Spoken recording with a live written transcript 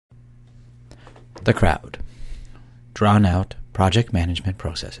The crowd. Drawn out project management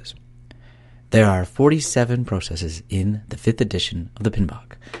processes. There are 47 processes in the 5th edition of the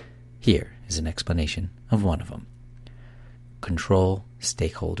PMBOK. Here is an explanation of one of them. Control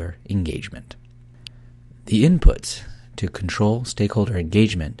Stakeholder Engagement. The inputs to Control Stakeholder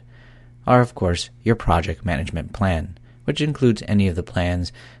Engagement are, of course, your project management plan, which includes any of the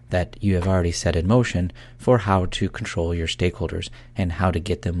plans that you have already set in motion for how to control your stakeholders and how to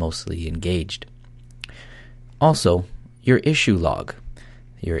get them mostly engaged. Also, your issue log.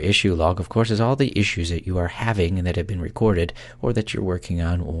 Your issue log, of course, is all the issues that you are having and that have been recorded or that you're working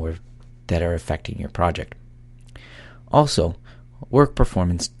on or that are affecting your project. Also, work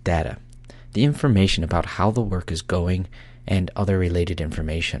performance data, the information about how the work is going and other related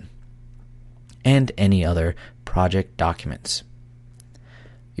information, and any other project documents.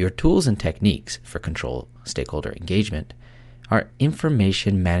 Your tools and techniques for Control Stakeholder Engagement are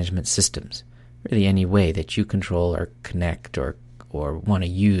information management systems, really any way that you control or connect or want to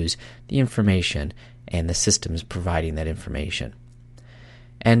use the information and the systems providing that information.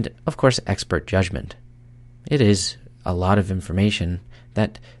 And, of course, expert judgment. It is a lot of information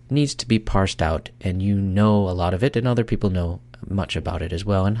that needs to be parsed out, and you know a lot of it, and other people know much about it as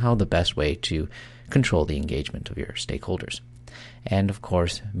well, and how the best way to control the engagement of your stakeholders. And, of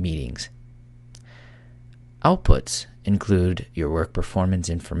course, meetings. Outputs include your work performance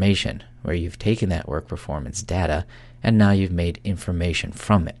information, where you've taken that work performance data and now you've made information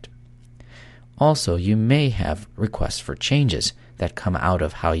from it. Also, you may have requests for changes that come out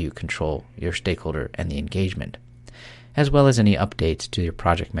of how you control your stakeholder and the engagement, as well as any updates to your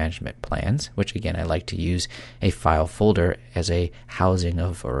project management plans, which again I like to use a file folder as a housing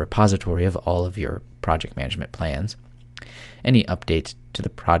of or repository of all of your project management plans, any updates to the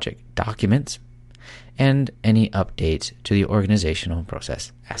project documents, and any updates to the organizational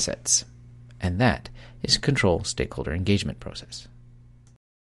process assets. And that is Control Stakeholder Engagement process.